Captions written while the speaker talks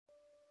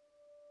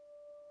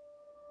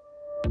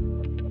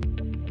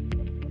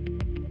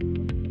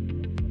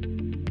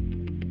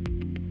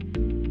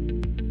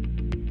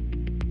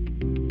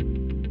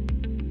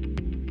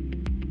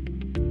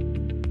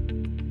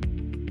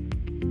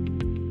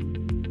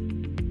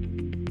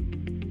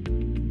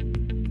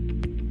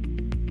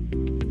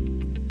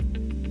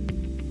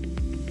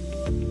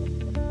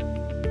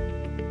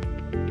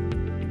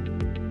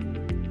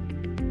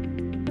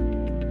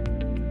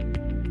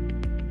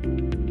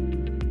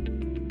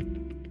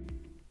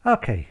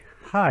Okay,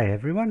 hi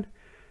everyone,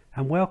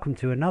 and welcome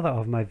to another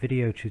of my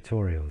video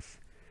tutorials.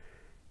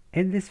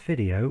 In this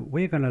video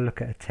we're going to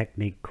look at a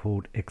technique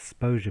called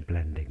exposure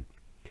blending.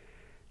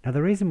 Now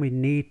the reason we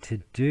need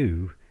to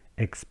do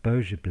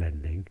exposure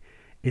blending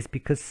is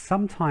because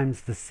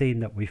sometimes the scene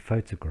that we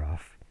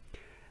photograph,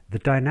 the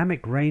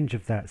dynamic range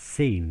of that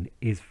scene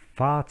is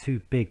far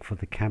too big for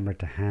the camera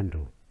to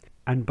handle.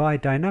 And by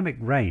dynamic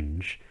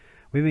range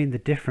we mean the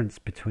difference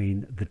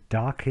between the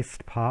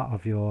darkest part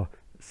of your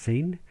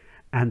scene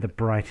and the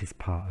brightest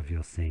part of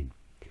your scene.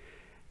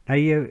 Now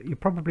you're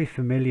probably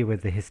familiar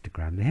with the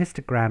histogram. The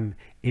histogram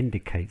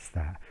indicates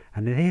that,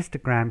 and the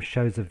histogram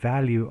shows a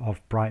value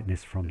of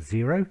brightness from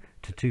 0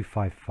 to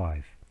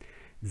 255.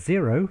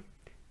 0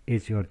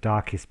 is your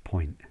darkest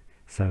point,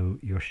 so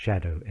your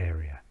shadow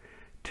area.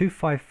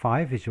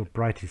 255 is your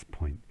brightest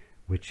point,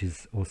 which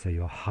is also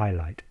your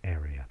highlight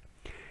area.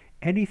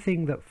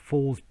 Anything that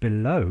falls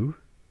below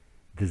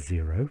the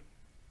 0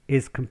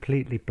 is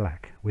completely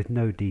black with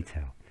no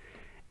detail.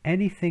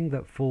 Anything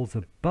that falls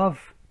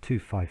above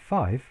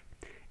 255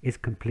 is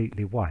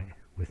completely white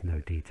with no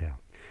detail.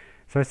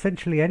 So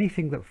essentially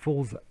anything that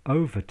falls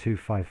over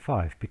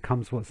 255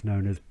 becomes what's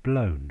known as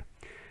blown.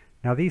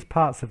 Now these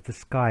parts of the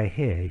sky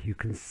here you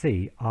can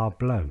see are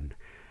blown,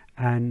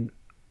 and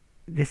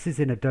this is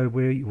in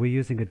Adobe. We're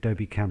using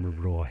Adobe Camera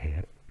Raw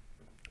here,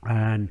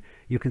 and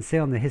you can see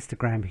on the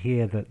histogram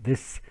here that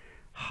this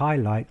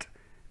highlight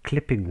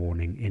clipping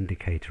warning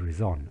indicator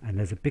is on, and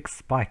there's a big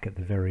spike at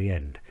the very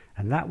end,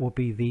 and that will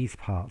be these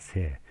parts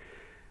here.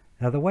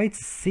 Now the way to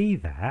see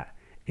that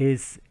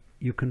is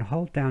you can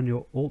hold down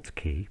your Alt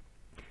key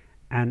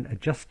and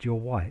adjust your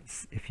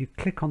whites. If you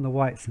click on the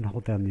whites and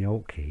hold down the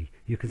Alt key,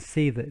 you can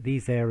see that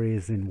these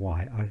areas in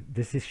white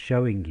this is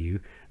showing you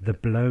the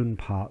blown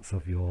parts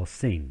of your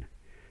scene.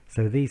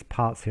 So these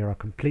parts here are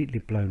completely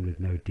blown with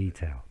no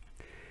detail.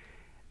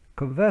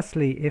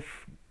 Conversely,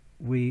 if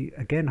we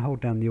again hold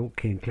down the Alt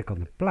key and click on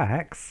the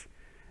blacks,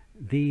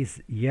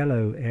 these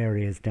yellow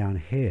areas down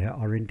here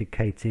are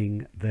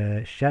indicating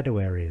the shadow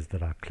areas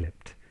that are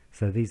clipped.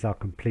 So these are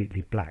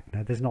completely black.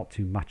 Now there's not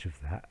too much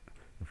of that,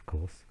 of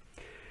course.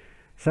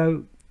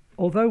 So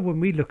although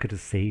when we look at a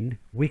scene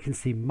we can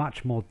see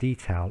much more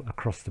detail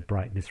across the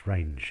brightness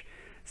range.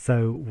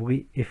 So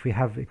if we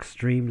have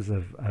extremes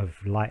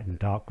of light and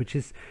dark, which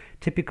is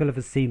typical of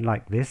a scene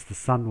like this, the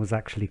sun was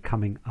actually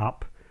coming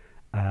up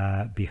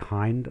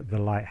behind the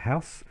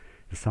lighthouse.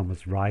 The sun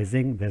was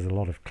rising, there's a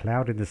lot of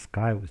cloud in the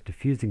sky, it was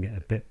diffusing it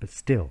a bit, but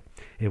still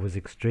it was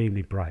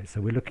extremely bright.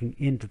 So we're looking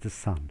into the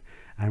sun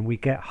and we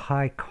get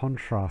high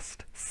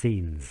contrast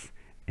scenes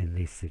in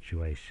these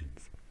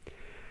situations.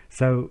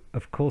 So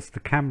of course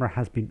the camera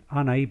has been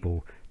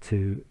unable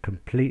to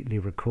completely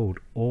record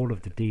all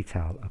of the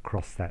detail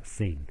across that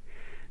scene.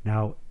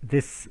 Now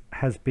this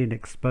has been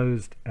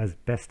exposed as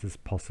best as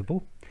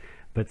possible,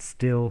 but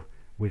still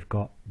we've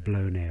got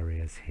blown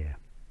areas here.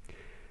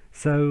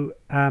 So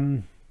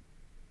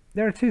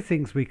there are two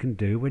things we can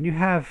do when you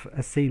have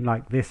a scene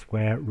like this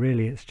where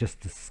really it's just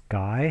the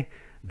sky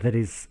that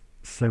is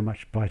so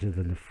much brighter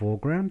than the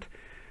foreground.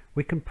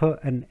 We can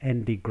put an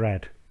ND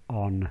Grad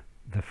on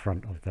the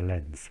front of the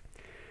lens.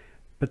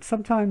 But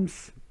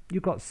sometimes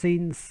you've got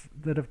scenes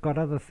that have got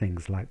other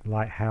things like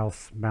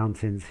lighthouse,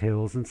 mountains,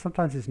 hills, and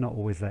sometimes it's not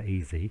always that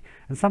easy.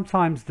 And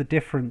sometimes the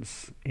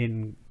difference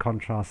in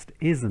contrast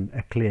isn't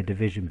a clear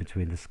division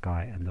between the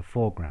sky and the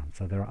foreground.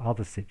 So there are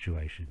other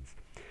situations.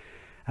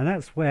 And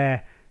that's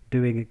where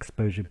doing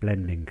exposure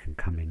blending can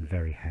come in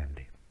very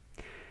handy.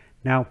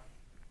 Now,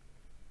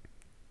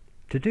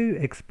 to do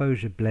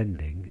exposure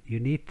blending, you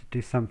need to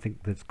do something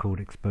that's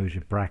called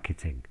exposure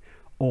bracketing,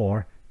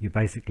 or you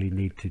basically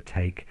need to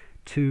take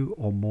two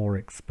or more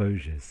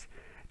exposures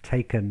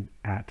taken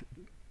at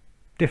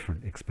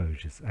different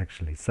exposures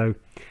actually. So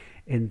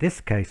in this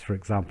case, for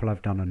example,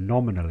 I've done a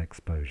nominal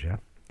exposure,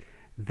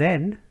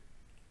 then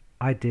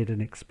I did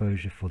an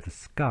exposure for the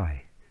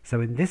sky. So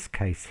in this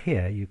case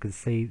here you can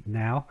see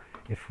now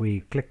if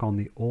we click on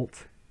the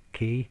Alt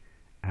key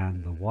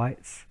and the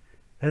whites,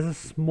 there's a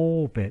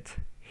small bit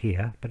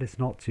here, but it's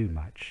not too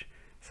much.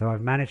 So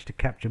I've managed to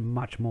capture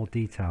much more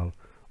detail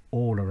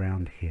all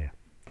around here.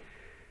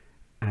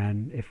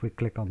 And if we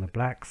click on the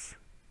blacks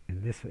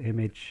in this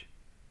image,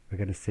 we're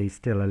going to see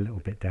still a little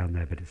bit down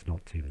there, but it's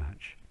not too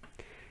much.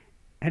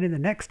 And in the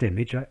next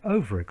image I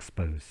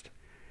overexposed.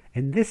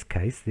 In this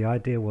case the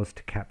idea was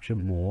to capture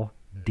more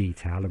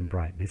detail and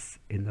brightness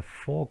in the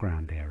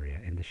foreground area,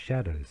 in the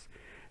shadows.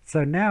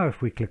 So now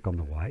if we click on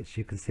the whites,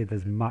 you can see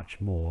there's much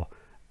more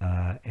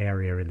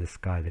area in the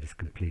sky that is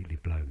completely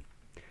blown.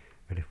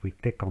 But if we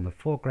click on the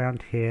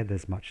foreground here,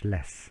 there's much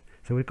less.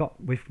 So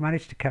we've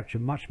managed to capture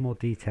much more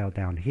detail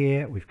down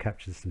here. We've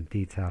captured some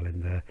detail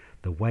in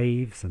the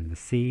waves and the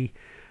sea,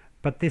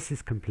 but this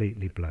is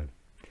completely blown.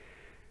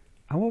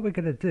 And what we're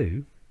going to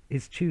do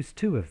is choose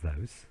two of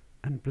those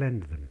and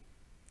blend them.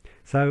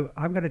 So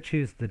I'm going to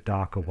choose the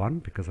darker one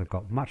because I've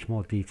got much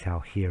more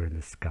detail here in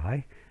the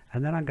sky,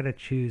 and then I'm going to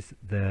choose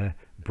the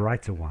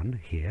brighter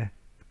one here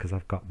because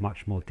I've got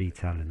much more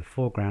detail in the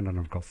foreground and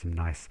I've got some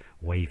nice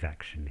wave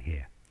action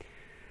here.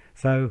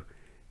 So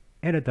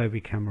in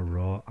Adobe Camera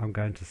Raw, I'm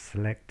going to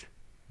select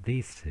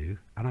these two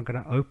and I'm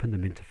going to open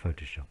them into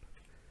Photoshop.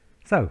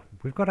 So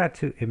we've got our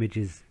two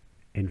images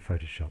in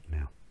Photoshop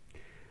now.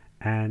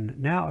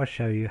 And now I'll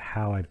show you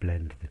how I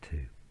blend the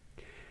two.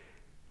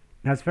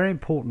 Now it's very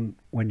important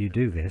when you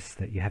do this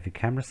that you have your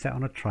camera set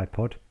on a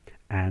tripod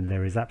and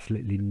there is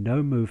absolutely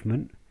no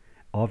movement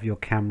of your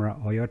camera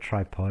or your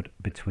tripod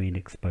between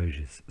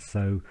exposures.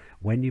 So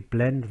when you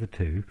blend the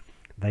two,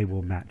 they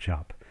will match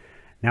up.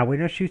 Now when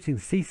you're shooting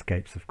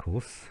seascapes, of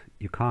course,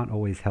 you can't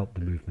always help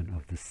the movement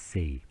of the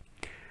sea.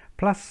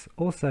 Plus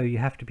also you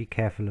have to be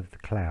careful of the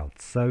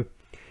clouds. So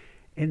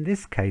in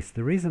this case,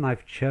 the reason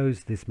I've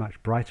chose this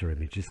much brighter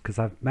image is because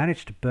I've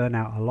managed to burn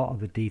out a lot of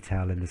the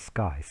detail in the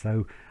sky.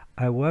 So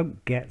I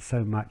won't get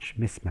so much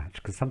mismatch,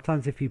 because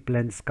sometimes if you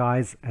blend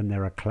skies and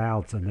there are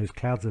clouds and those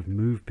clouds have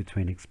moved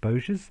between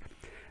exposures,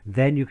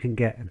 then you can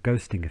get a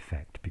ghosting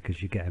effect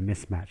because you get a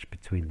mismatch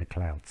between the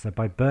clouds. So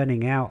by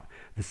burning out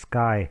the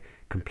sky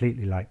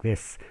completely like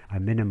this, I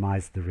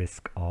minimize the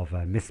risk of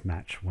a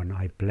mismatch when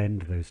I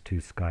blend those two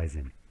skies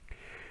in.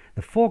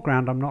 The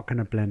foreground I'm not going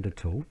to blend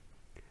at all,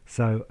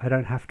 so I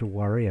don't have to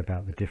worry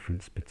about the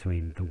difference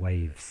between the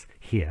waves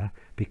here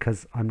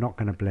because I'm not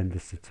going to blend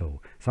this at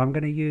all. So I'm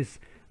going to use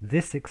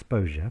this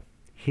exposure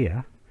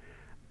here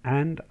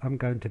and I'm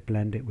going to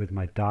blend it with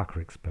my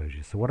darker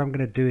exposure. So what I'm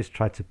going to do is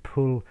try to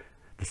pull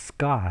the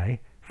sky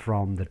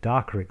from the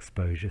darker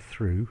exposure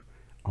through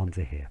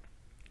onto here.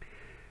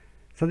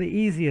 So the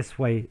easiest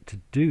way to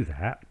do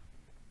that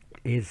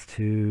is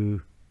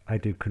I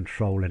do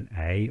Control and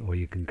A, or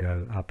you can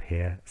go up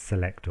here,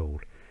 select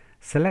all.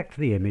 Select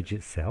the image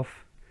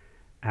itself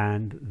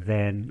and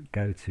then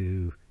go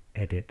to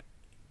Edit,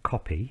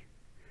 Copy.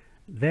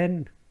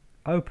 Then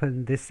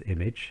open this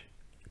image,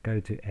 go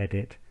to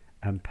Edit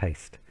and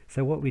Paste.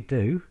 So what we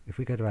do, if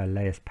we go to our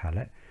Layers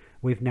palette,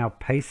 we've now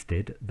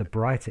pasted the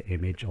brighter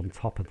image on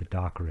top of the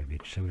darker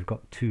image. So we've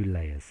got two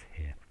layers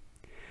here.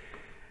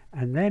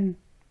 And then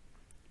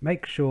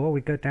make sure we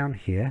go down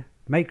here,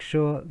 make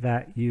sure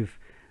that you've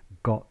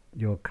got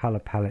your color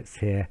palettes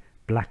here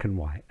black and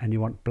white, and you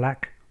want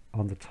black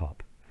on the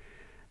top.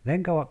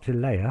 Then go up to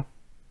Layer,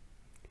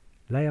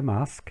 Layer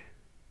Mask,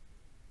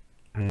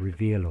 and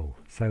Reveal All.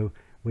 So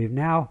we've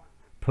now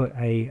put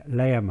a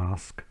layer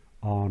mask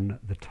on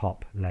the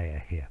top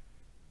layer here.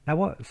 Now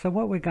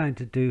what we're going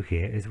to do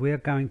here is we are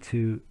going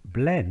to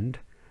blend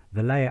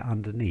the layer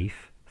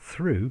underneath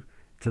through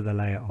to the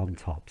layer on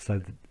top.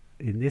 So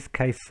in this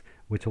case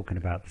we're talking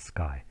about the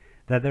sky.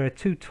 Now there are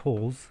two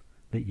tools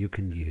that you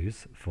can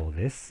use for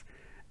this.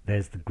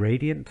 There's the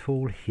gradient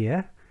tool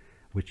here,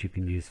 which you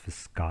can use for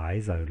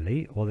skies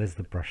only, or there's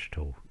the brush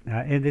tool.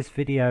 Now in this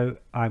video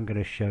I'm going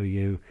to show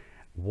you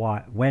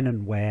when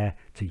and where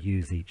to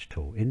use each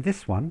tool. In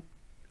this one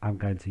I'm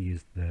going to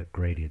use the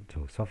gradient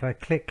tool. So if I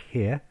click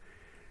here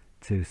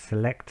to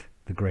select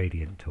the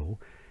gradient tool,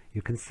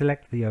 you can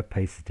select the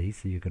opacity,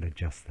 so you can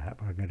adjust that,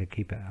 but I'm going to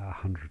keep it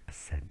at 100%.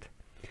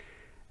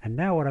 And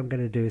now what I'm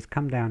going to do is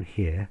come down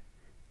here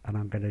and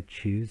I'm going to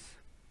choose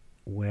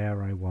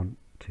where I want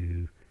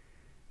to.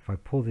 If I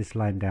pull this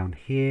line down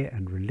here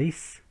and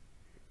release,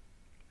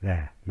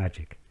 there,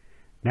 magic.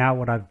 Now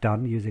what I've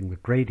done using the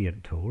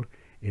gradient tool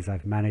is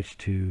I've managed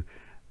to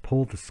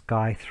pull the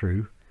sky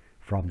through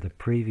from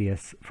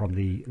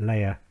the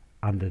layer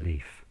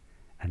underneath,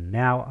 and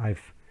now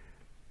I've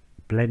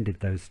blended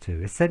those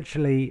two,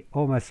 essentially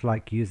almost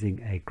like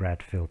using a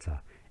grad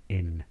filter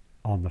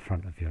on the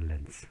front of your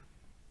lens.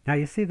 Now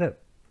you see that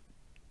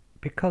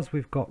because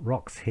we've got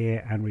rocks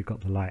here and we've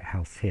got the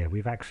lighthouse here,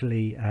 we've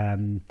actually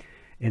in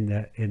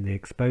the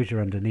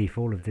exposure underneath,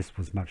 all of this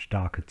was much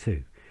darker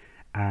too,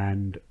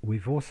 and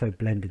we've also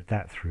blended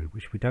that through,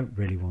 which we don't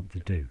really want to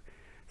do.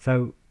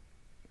 So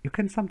you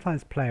can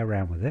sometimes play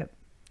around with it.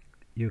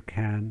 You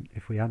can,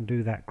 if we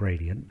undo that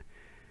gradient,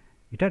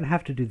 you don't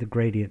have to do the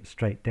gradient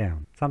straight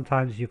down.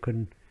 Sometimes you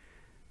can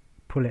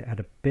pull it at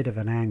a bit of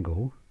an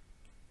angle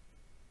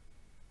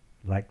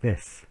like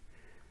this.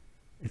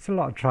 It's a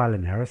lot of trial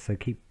and error, so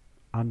keep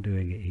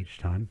undoing it each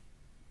time.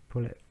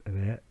 Pull it a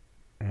bit.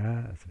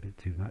 Yeah, that's a bit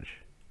too much.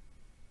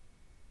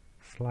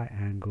 Slight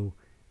angle,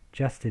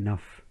 just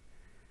enough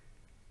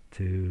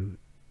to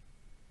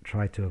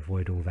try to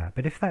avoid all that.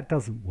 But if that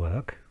doesn't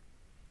work,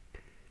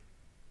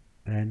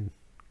 then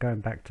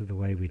going back to the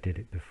way we did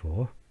it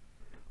before,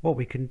 what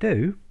we can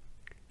do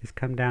is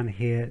come down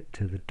here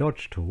to the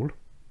dodge tool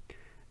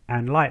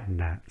and lighten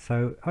that.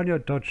 So on your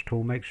dodge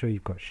tool, make sure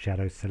you've got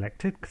shadows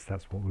selected, because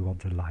that's what we want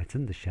to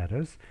lighten, the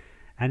shadows.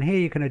 And here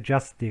you can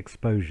adjust the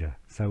exposure.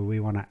 So we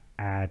want to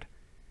add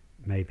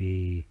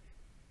maybe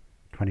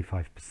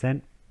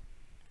 25%.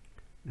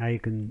 Now you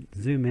can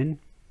zoom in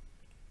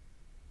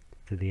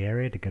to the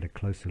area to get a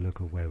closer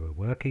look of where we're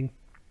working,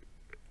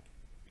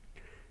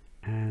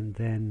 and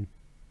then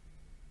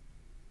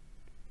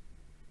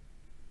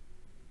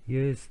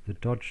use the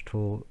dodge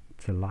tool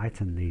to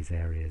lighten these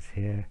areas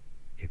here.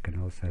 You can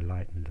also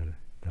lighten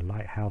the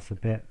lighthouse a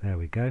bit. There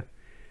we go.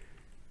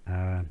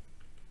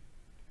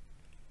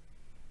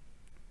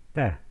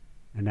 There,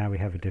 and now we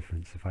have a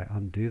difference. If I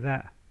undo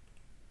that,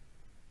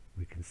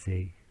 we can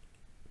see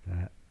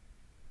that,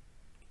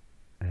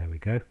 there we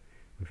go,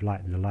 we've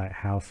lightened the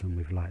lighthouse and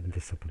we've lightened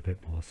this up a bit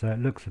more, so it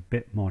looks a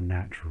bit more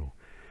natural.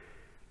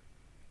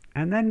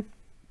 And then,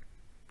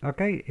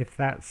 okay, if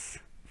that's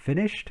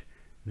finished,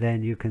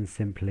 then you can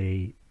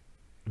simply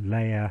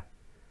layer,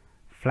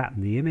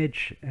 flatten the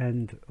image,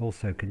 and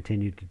also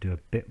continue to do a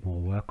bit more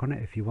work on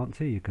it if you want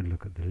to. You can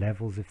look at the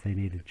levels if they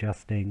need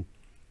adjusting.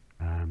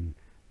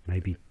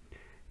 Maybe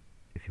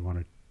if you want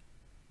to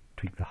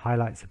tweak the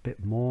highlights a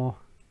bit more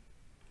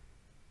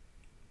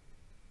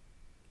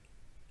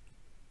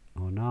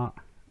or not.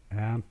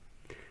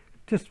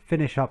 Just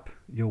finish up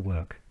your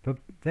work. But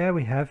there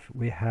we have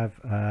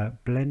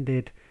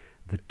blended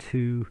the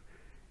two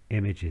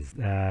images,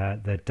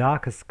 the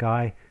darker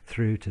sky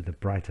through to the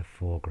brighter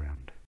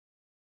foreground.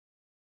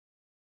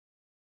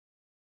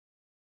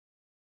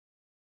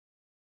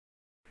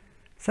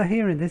 So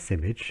here in this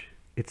image,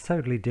 it's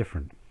totally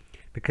different,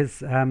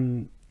 because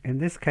in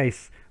this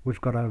case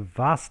we've got a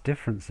vast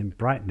difference in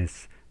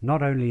brightness,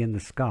 not only in the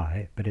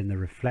sky but in the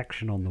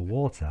reflection on the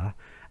water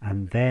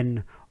and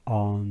then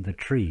on the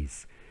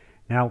trees.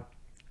 Now,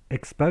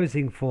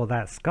 exposing for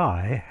that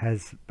sky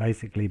has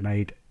basically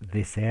made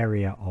this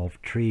area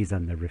of trees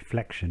and the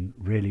reflection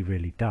really,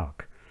 really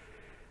dark.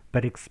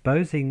 But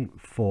exposing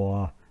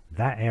for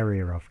that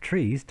area of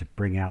trees to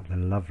bring out the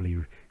lovely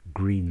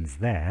greens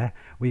there,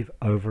 we've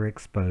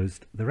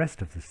overexposed the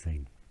rest of the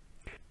scene.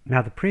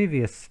 Now, the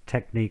previous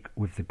technique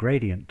with the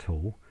gradient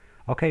tool,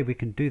 okay, we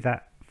can do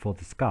that for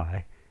the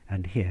sky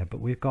and here, but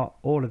we've got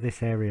all of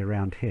this area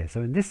around here.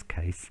 So in this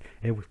case,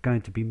 it was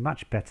going to be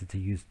much better to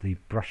use the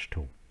brush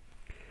tool.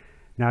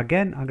 Now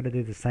again, I'm going to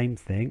do the same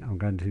thing. I'm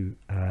going to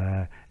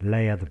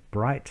layer the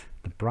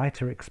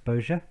brighter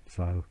exposure.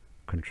 So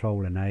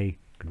Control and A,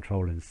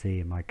 Control and C.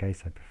 In my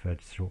case, I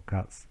preferred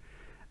shortcuts,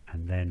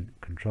 and then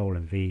Control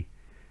and V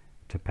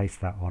to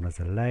paste that on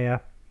as a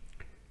layer.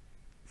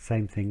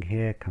 Same thing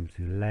here. Come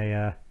to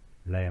Layer,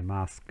 Layer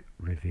Mask,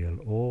 Reveal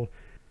All.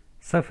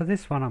 So for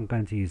this one, I'm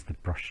going to use the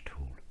brush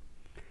tool.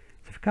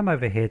 So if you come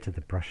over here to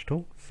the brush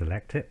tool,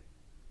 select it,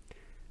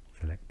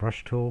 select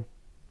brush tool.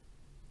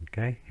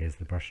 Okay, here's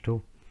the brush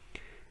tool,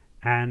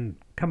 and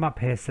come up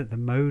here, set the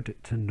mode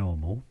to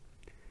normal,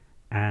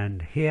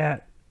 and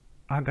here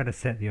I'm going to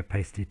set the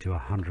opacity to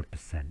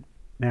 100%.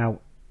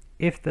 Now,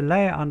 if the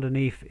layer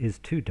underneath is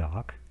too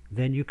dark,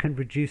 then you can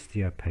reduce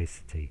the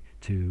opacity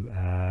to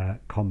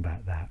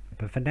combat that.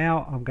 But for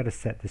now, I'm going to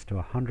set this to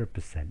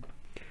 100%.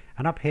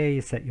 And up here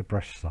you set your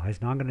brush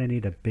size. Now I'm going to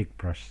need a big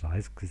brush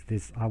size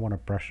because I want to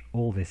brush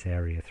all this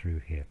area through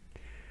here.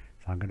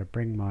 So I'm going to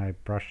bring my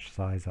brush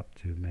size up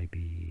to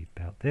maybe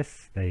about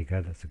this. There you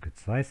go, that's a good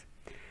size.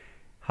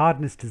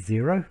 Hardness to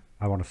 0.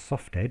 I want a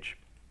soft edge.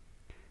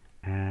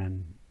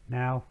 And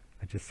now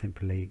I just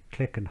simply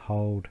click and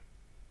hold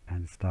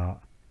and start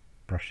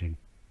brushing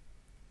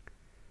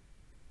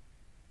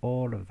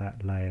all of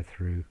that layer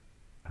through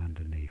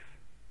underneath.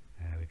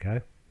 There we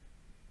go.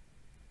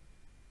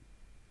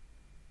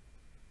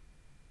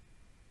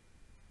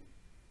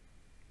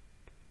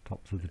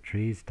 Tops of the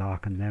trees,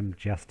 darken them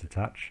just a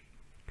touch.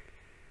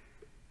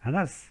 And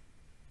that's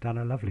done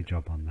a lovely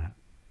job on that.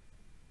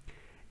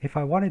 If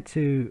I wanted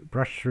to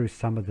brush through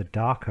some of the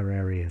darker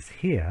areas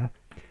here,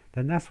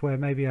 then that's where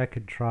maybe I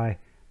could try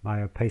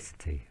my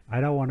opacity.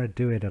 I don't want to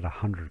do it at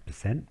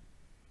 100%.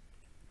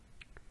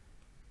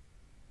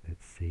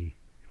 Let's see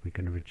if we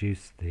can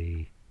reduce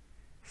the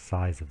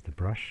size of the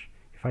brush.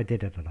 If I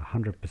did it at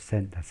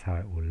 100%, that's how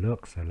it will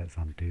look. So let's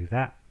undo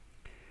that.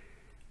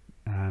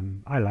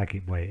 I like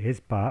it the way it is,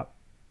 but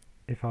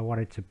if I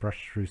wanted to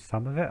brush through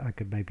some of it, I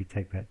could maybe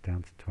take that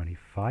down to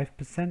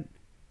 25%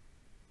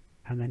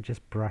 and then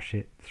just brush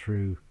it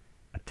through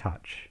a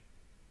touch,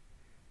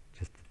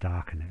 just to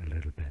darken it a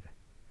little bit.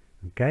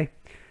 Okay,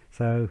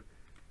 so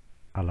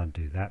I'll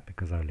undo that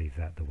because I'll leave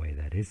that the way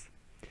that is.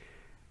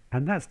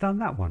 And that's done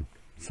that one.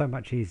 So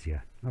much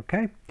easier.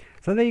 Okay,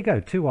 so there you go,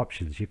 two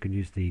options. You can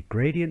use the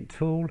gradient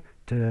tool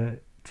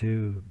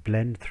to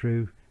blend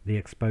through the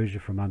exposure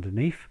from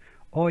underneath,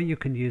 or you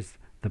can use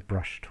the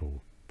brush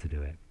tool to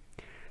do it.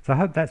 So I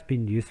hope that's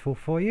been useful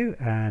for you,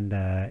 and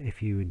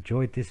if you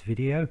enjoyed this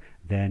video,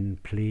 then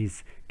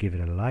please give it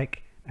a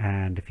like,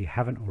 and if you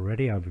haven't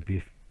already, I would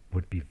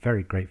be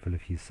very grateful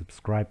if you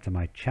subscribe to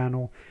my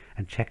channel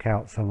and check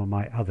out some of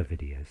my other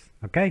videos.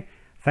 Okay,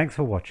 thanks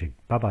for watching.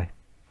 Bye bye.